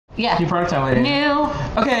Yeah. New product time lady. New.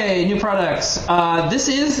 Okay, new products. This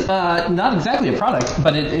is not exactly a product,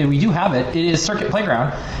 but we do have it. It is Circuit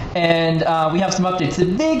Playground, and we have some updates. The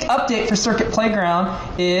big update for Circuit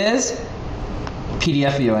Playground is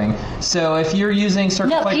PDF viewing. So if you're using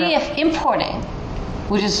Circuit Playground... PDF importing,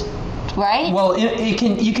 which is... Right? Well, you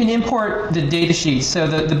can import the data sheets. So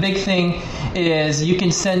the big thing is you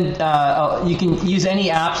can send you can use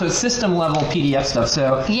any app. So it's system level PDF stuff.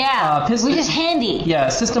 So yeah, which is handy. Yeah,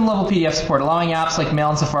 system level PDF support, allowing apps like Mail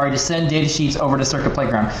and Safari to send data sheets over to Circuit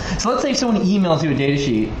Playground. So let's say if someone emails you a data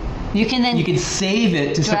sheet. You can save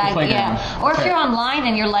it to Circuit Playground. Yeah. Or if you're online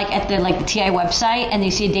and you're like at the TI website and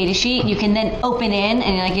you see a data sheet, you can then open in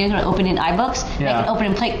and you're going to open in iBooks. Yeah. You can open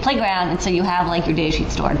in Playground, and so you have like your data sheet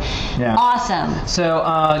stored. Yeah. Awesome. So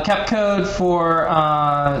cap code for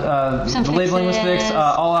the labeling was fixed.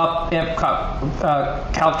 All up amp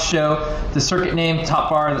calc show the circuit name top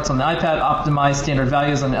bar that's on the iPad. Optimized standard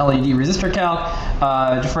values on LED resistor calc.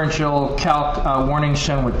 Differential calc warnings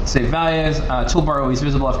shown with saved values. Toolbar always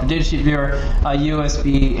visible after data sheet viewer,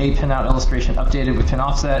 USB A pin out illustration updated with pin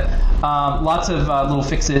offset. Lots of little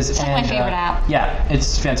fixes. It's my favorite app. Yeah,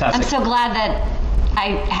 it's fantastic. I'm so glad that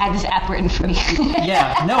I had this app written for me.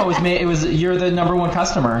 Yeah, no, it was you're the #1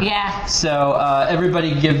 customer. Yeah. So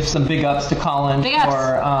everybody give some big ups to Colin for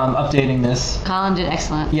updating this. Colin did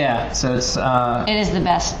excellent. Yeah, so it's it is the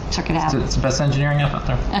best circuit app. It's the best engineering app out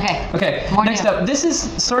there. Okay. Okay. Next up, this is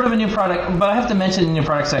sort of a new product, but I have to mention the new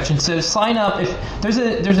product section. So sign up if there's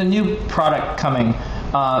a new product coming.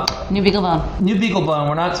 New BeagleBone. New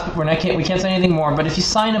BeagleBone. We can't say anything more. But if you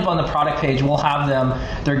sign up on the product page, we'll have them.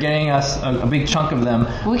 They're getting us a big chunk of them.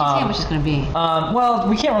 We can see how much it's going to be. Well,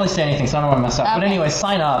 we can't really say anything, so I don't want to mess up. Okay. But anyway,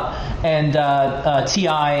 sign up, and TI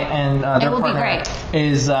and their partner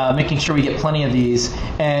is making sure we get plenty of these,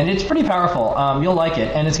 and it's pretty powerful. You'll like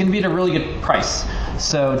it, and it's going to be at a really good price.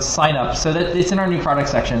 So sign up. So that it's in our new product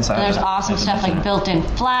section. So there's awesome stuff like built-in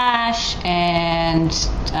flash and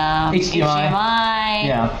HDMI.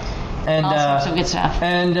 Yeah. And all sorts of good stuff.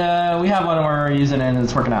 And we have one where we're using it and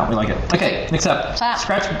it's working out. We like it. Okay, next up.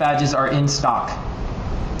 Scratch badges are in stock.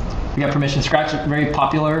 We got permission. Scratch, very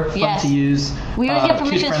popular, fun to use. We always get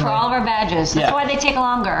permissions for all of our badges. That's why they take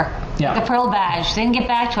longer. Yeah. Like the Pearl badge. They didn't get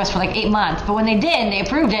back to us for like 8 months, but when they did, they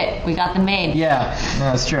approved it. We got them made. Yeah,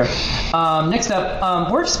 that's true. Next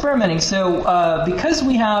up, we're experimenting. So because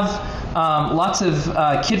we have lots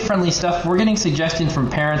of kid-friendly stuff, we're getting suggestions from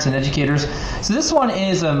parents and educators. So this one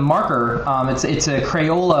is a marker. It's a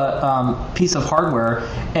Crayola piece of hardware,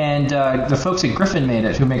 and the folks at Griffin made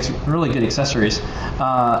it, who makes really good accessories.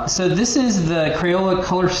 So this is the Crayola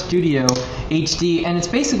ColorStudio HD, and it's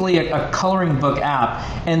basically a coloring book app,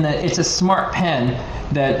 and it's a smart pen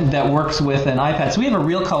that works with an iPad. So we have a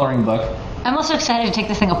real coloring book. I'm also excited to take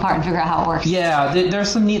this thing apart and figure out how it works. Yeah, there's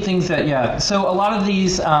some neat things so a lot of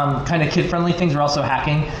these kind of kid-friendly things are also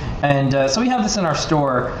hacking, and so we have this in our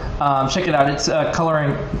store. Check it out. It's a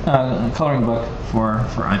coloring book for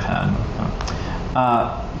iPad.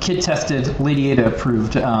 Kid-tested, Lady Ada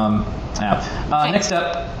approved app. Next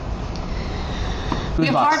up, we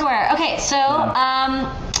have hardware. Okay, so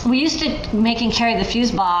we used to make and carry the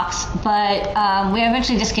fuse box, but we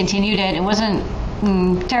eventually discontinued it. It wasn't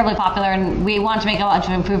terribly popular, and we wanted to make a bunch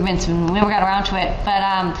of improvements, and we never got around to it. But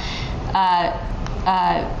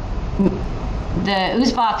the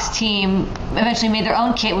Uzebox team eventually made their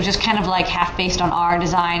own kit, which is kind of like half based on our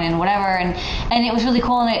design and whatever, and it was really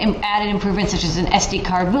cool, and it added improvements such as an SD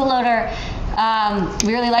card bootloader.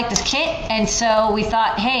 We really liked this kit, and so we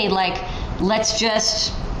thought, hey, let's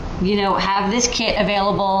just have this kit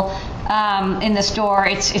available in the store.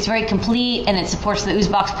 It's very complete, and it supports the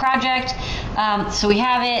Uzebox project. So we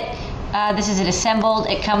have it. This is it assembled.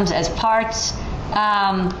 It comes as parts.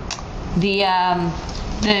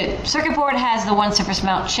 The circuit board has the one surface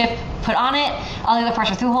mount chip put on it. All the other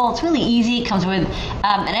parts are through hole. It's really easy. It comes with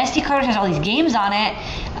an SD card, which has all these games on it,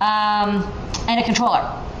 and a controller.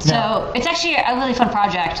 So it's actually a really fun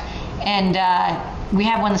project, and we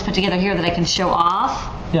have one that's put together here that I can show off.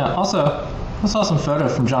 Yeah, also, I saw some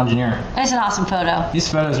photos from John Junior. That's an awesome photo. These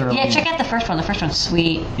photos are really check out the first one. The first one's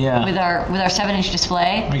sweet. Yeah. With our 7-inch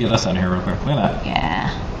display. Let me get this out of here real quick. Look at that. Yeah.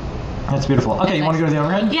 That's beautiful. Okay, you want to go to the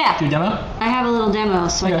overhead? Yeah. Do a demo? I have a little demo,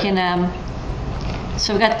 so I can.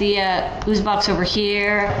 So I've got the Uzebox over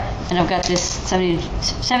here, and I've got this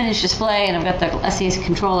 7-inch display, and I've got the SES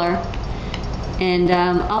controller, and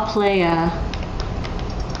I'll play.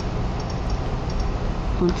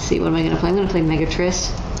 Let's see, what am I going to play? I'm going to play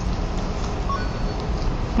Megatris.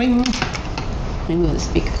 Wing. Let me move the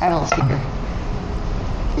speaker. I have a little speaker.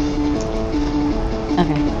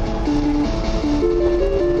 Okay.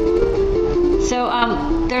 So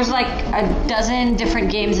there's like a dozen different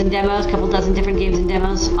games and demos, a couple dozen different games and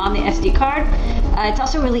demos on the SD card. It's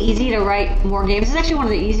also really easy to write more games. It's actually one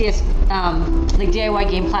of the easiest like DIY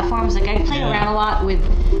game platforms. Like I played around a lot with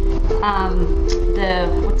the,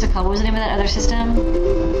 what's it called? What was the name of that other system?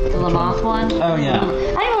 The Lamoth one? Oh yeah. I don't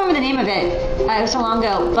even remember the name of it. It was so long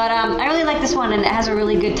ago. But I really like this one, and it has a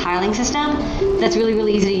really good tiling system that's really,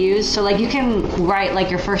 really easy to use. So like you can write like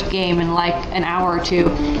your first game in like an hour or two.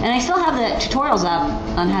 And I still have the tutorials up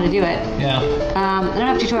on how to do it. Yeah. I don't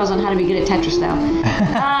have tutorials on how to be good at Tetris though.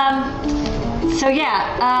 So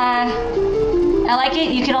yeah, I like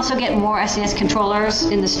it. You can also get more SNES controllers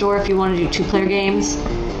in the store if you want to do 2-player games.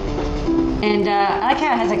 And I like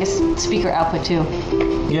how it has like a speaker output too.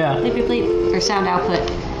 Yeah. Bleep, bleep, bleep, or sound output.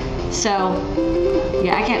 So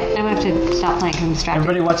yeah, I'm gonna have to stop playing because I'm distracted.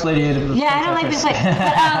 Everybody watch Lady Ada. Yeah, I don't like this play.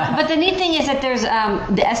 But the neat thing is that there's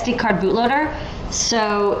the SD card bootloader.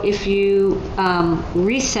 So if you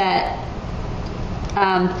reset,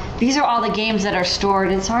 these are all the games that are stored.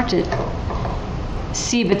 It's hard to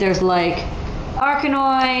see, but there's like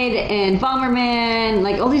Arkanoid and Bomberman,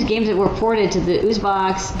 like all these games that were ported to the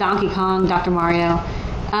Uzebox, Donkey Kong, Dr. Mario.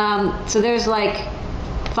 So there's like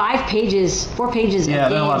 4 pages of games. Yeah,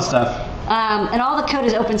 there's a lot of stuff. And all the code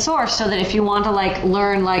is open source, so that if you want to like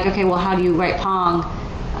learn like, okay, well, how do you write Pong?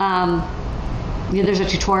 There's a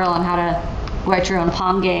tutorial on how to write your own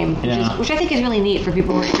Pong game, which I think is really neat for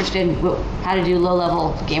people who are interested in how to do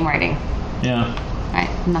low-level game writing. Yeah. Right,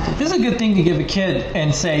 this is a good thing to give a kid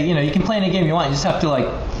and say, you can play any game you want. You just have to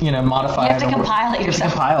modify it. You have to compile it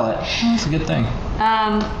yourself. That's a good thing.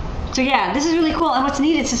 So yeah, this is really cool. And what's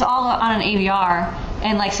neat is it's all on an AVR,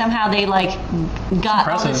 and like somehow they like got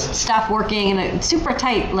all this stuff working in a super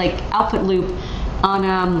tight like output loop on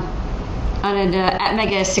an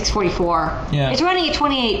Atmega 644. Yeah. It's running at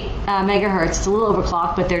 28 megahertz. It's a little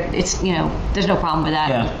overclocked, but there's no problem with that.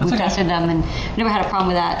 Yeah, We've tested them and never had a problem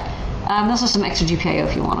with that. There's also some extra GPIO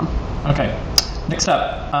if you want them. Okay. Next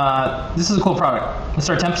up, this is a cool product. It's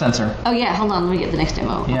our temp sensor. Oh yeah, hold on. Let me get the next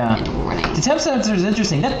demo. Yeah. The temp sensor is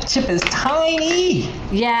interesting. That chip is tiny.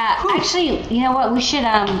 Yeah. Whew. Actually, you know what? We should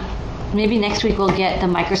maybe next week we'll get the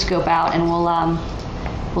microscope out and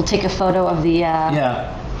we'll take a photo of the.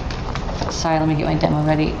 Sorry, let me get my demo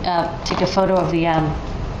ready. Take a photo of the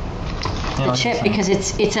chip because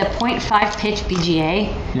it's a 0.5 pitch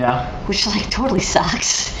BGA. Yeah. Which like totally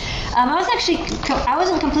sucks. I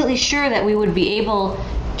wasn't completely sure that we would be able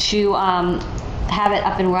to have it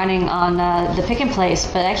up and running on the Pick and Place,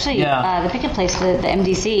 but actually the Pick and Place, the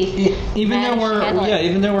MDC. Even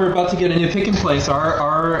though we're about to get a new Pick and Place,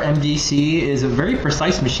 our MDC is a very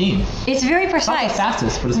precise machine. It's very precise. It's not the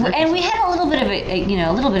fastest, but it's very precise. We had a little bit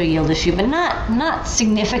of a yield issue, but not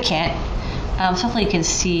significant. So hopefully you can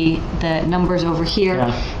see the numbers over here.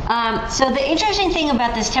 Yeah. So the interesting thing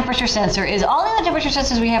about this temperature sensor is all the other temperature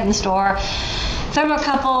sensors we have in the store,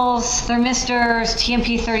 thermocouples, thermistors,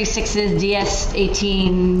 TMP36s,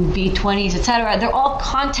 DS18, B20s, etc., they're all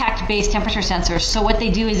contact-based temperature sensors. So what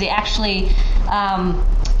they do is they actually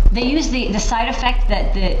they use the side effect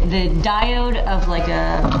that the diode of like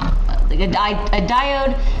a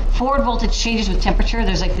diode forward voltage changes with temperature.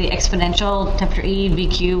 There's like the exponential temperature E,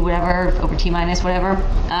 VQ, whatever, over T minus, whatever.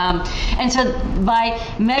 And so by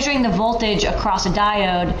measuring the voltage across a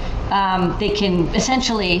diode, they can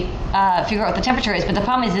essentially figure out what the temperature is. But the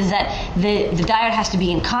problem is that the diode has to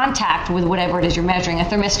be in contact with whatever it is you're measuring. A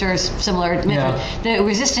thermistor is similar. Yeah. The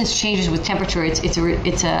resistance changes with temperature. It's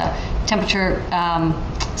a temperature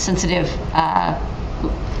sensitive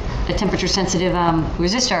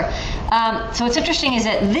resistor. So what's interesting is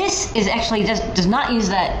that this is actually does not use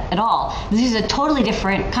that at all. This is a totally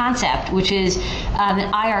different concept, which is an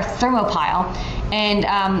IR thermopile. And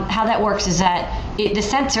how that works is that the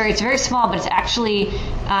sensor, it's very small, but it's actually,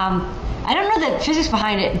 I don't know the physics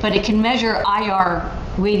behind it, but it can measure IR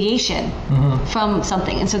radiation from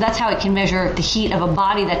something, and so that's how it can measure the heat of a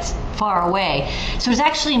body that's far away. So it's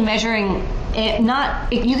actually measuring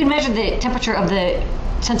you can measure the temperature of the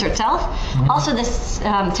sensor itself, also this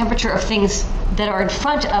temperature of things that are in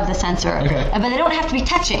front of the sensor, but they don't have to be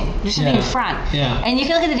touching, just to be in front. And you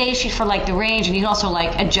can look at the data sheet for like the range, and you can also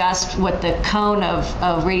like adjust what the cone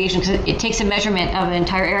of radiation, because it takes a measurement of an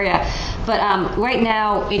entire area. But right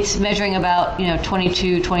now it's measuring about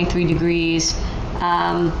 22, 23 degrees,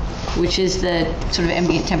 which is the sort of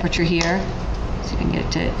ambient temperature here. See if I can get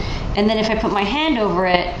it to, and then if I put my hand over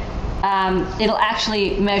it, it'll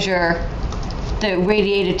actually measure the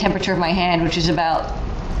radiated temperature of my hand, which is about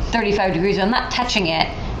 35 degrees. So I'm not touching it.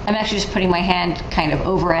 I'm actually just putting my hand kind of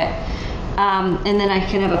over it. And then I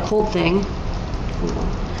can have a cold thing.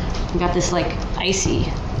 I've got this like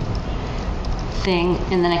icy thing,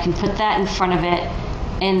 and then I can put that in front of it,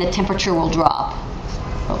 and the temperature will drop.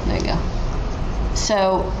 Oh, there you go.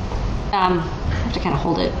 So I have to kind of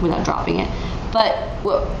hold it without dropping it. But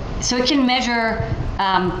so it can measure,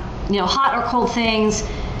 hot or cold things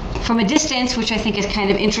from a distance, which I think is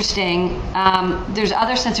kind of interesting. There's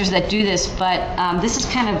other sensors that do this, but this is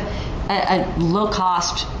kind of a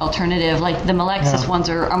low-cost alternative. Like the Melexis ones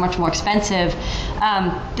are much more expensive.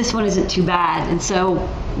 This one isn't too bad, and so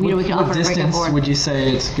we can offer a breakout board. What distance would you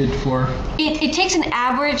say it's good for? It takes an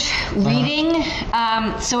average reading,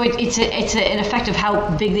 so it's an effect of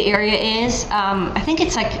how big the area is. I think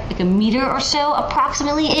it's like a meter or so,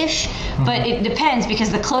 approximately-ish, but it depends,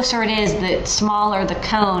 because the closer it is, the smaller the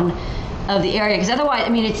cone of the area, because otherwise, I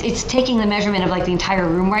mean, it's taking the measurement of like the entire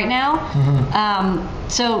room right now.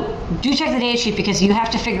 So do check the data sheet, because you have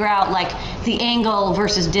to figure out like the angle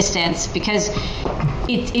versus distance, because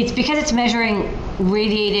it's measuring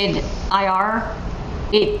radiated IR.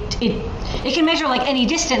 It can measure like any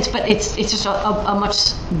distance, but it's just a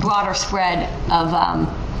much broader spread of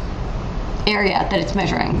area that it's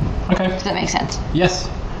measuring. Okay. Does that make sense? Yes.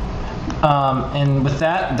 And with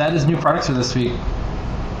that is new products for this week.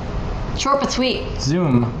 Short but sweet.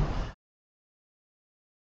 Zoom.